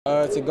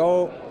to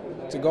go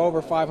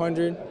over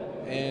 500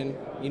 and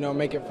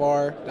make it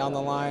far down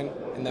the line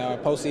in the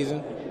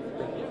postseason.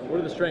 What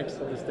are the strengths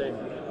of this team?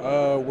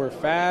 We're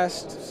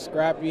fast,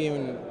 scrappy,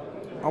 and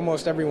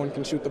almost everyone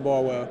can shoot the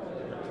ball well.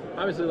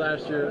 Obviously,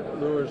 last year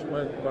Luers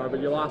went far, but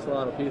you lost a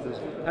lot of pieces.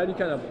 How do you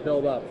kind of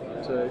build up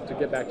to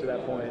get back to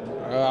that point?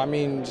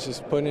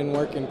 Just putting in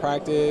work in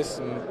practice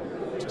and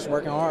just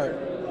working hard.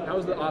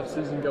 How's the off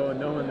season going,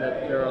 knowing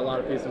that there are a lot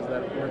of pieces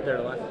that weren't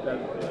there, that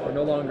are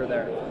no longer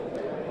there?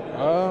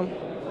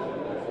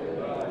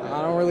 I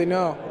don't really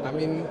know.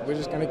 We're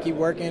just gonna keep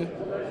working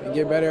and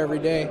get better every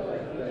day.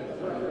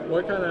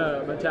 What kind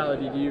of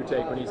mentality do you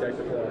take when you take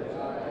the floor?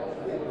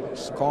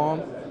 Just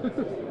calm.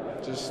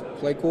 Just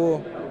play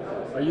cool.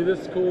 Are you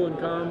this cool and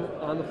calm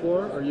on the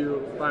floor, or are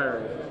you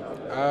fiery?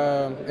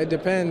 It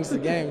depends, the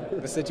game,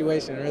 the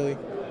situation, really.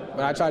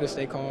 But I try to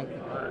stay calm.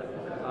 All right.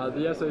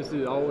 The SAC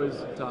is always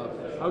tough.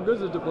 How good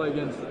is it to play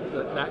against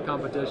that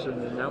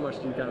competition, and how much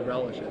do you kind of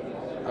relish it?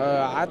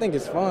 I think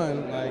it's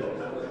fun.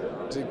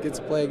 To get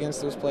to play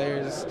against those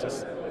players,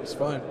 it's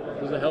fun.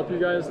 Does it help you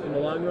guys in the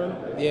long run?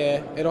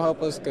 Yeah, it'll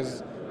help us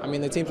because,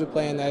 the teams we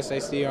play in the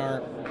SAC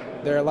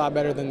they're a lot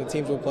better than the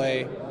teams we'll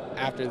play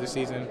after the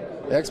season.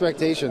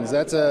 Expectations,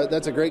 that's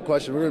a great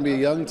question. We're going to be a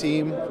young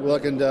team. We're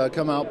looking to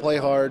come out, play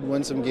hard,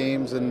 win some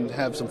games, and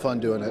have some fun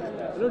doing it.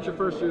 I know it's your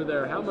first year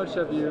there. How much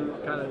have you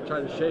kind of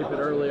tried to shape it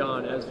early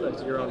on as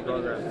your own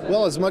program?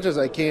 Well, as much as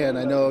I can.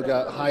 I know I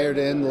got hired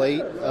in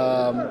late,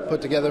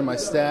 put together my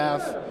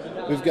staff.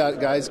 We've got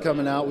guys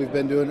coming out. We've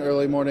been doing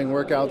early morning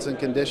workouts and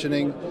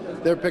conditioning.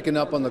 They're picking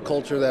up on the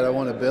culture that I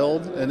want to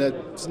build, and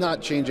it's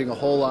not changing a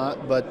whole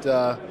lot, but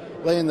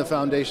laying the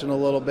foundation a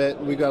little bit.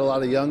 We've got a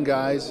lot of young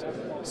guys,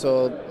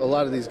 so a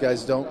lot of these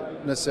guys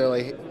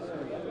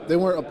they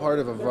weren't a part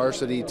of a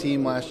varsity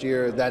team last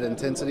year, that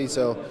intensity,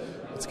 so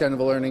it's kind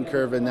of a learning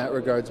curve in that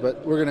regards,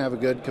 but we're going to have a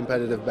good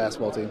competitive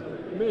basketball team.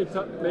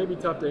 Maybe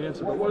tough to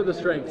answer, but what are the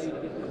strengths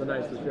of the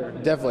Knights this year?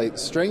 Definitely.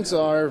 Strengths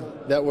are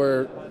that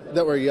we're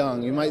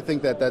young. You might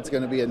think that that's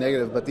going to be a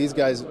negative, but these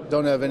guys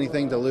don't have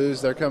anything to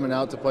lose. They're coming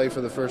out to play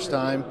for the first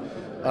time.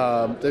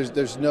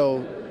 There's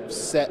no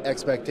set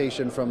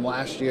expectation from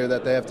last year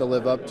that they have to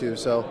live up to.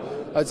 So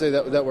I'd say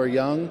that we're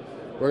young,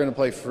 we're going to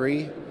play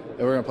free, and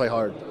we're going to play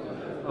hard.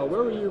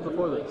 Where were you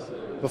before this?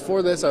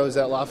 Before this, I was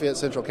at Lafayette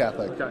Central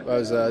Catholic. Okay. I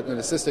was an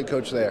assistant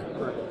coach there.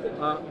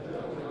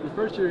 Your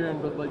first year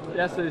in, but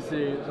the SAC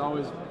is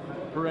always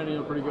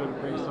perennial, pretty good,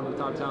 brings some of the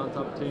top talent,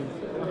 top teams.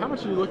 How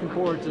much are you looking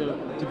forward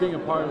to being a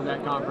part of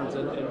that conference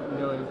and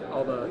knowing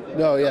all the...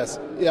 No, yes.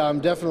 Yeah,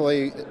 I'm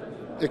definitely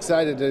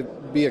excited to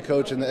be a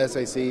coach in the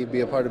SAC,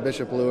 be a part of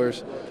Bishop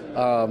Luers.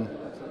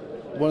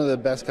 One of the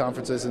best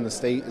conferences in the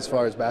state as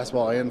far as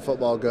basketball and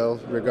football go,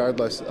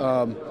 regardless.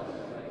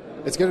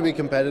 It's going to be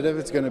competitive.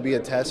 It's going to be a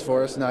test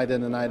for us night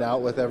in and night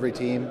out with every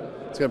team.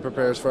 It's going to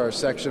prepare us for our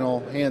sectional,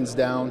 hands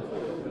down.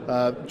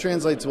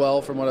 Translates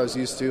well from what I was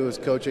used to as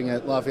coaching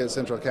at Lafayette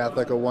Central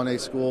Catholic, a 1A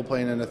school,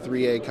 playing in a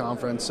 3A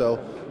conference. So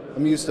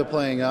I'm used to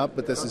playing up,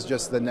 but this is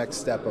just the next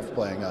step of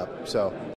playing up. So